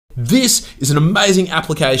This is an amazing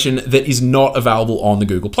application that is not available on the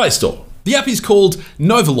Google Play Store. The app is called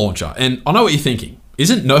Nova Launcher, and I know what you're thinking.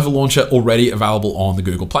 Isn't Nova Launcher already available on the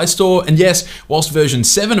Google Play Store? And yes, whilst version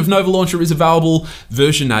 7 of Nova Launcher is available,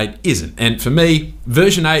 version 8 isn't. And for me,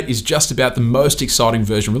 version 8 is just about the most exciting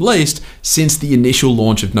version released since the initial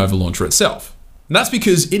launch of Nova Launcher itself. And that's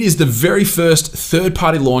because it is the very first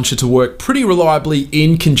third-party launcher to work pretty reliably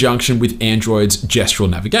in conjunction with Android's gestural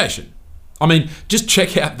navigation. I mean, just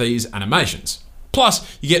check out these animations.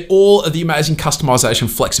 Plus, you get all of the amazing customization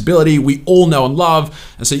flexibility we all know and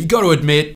love, and so you got to admit,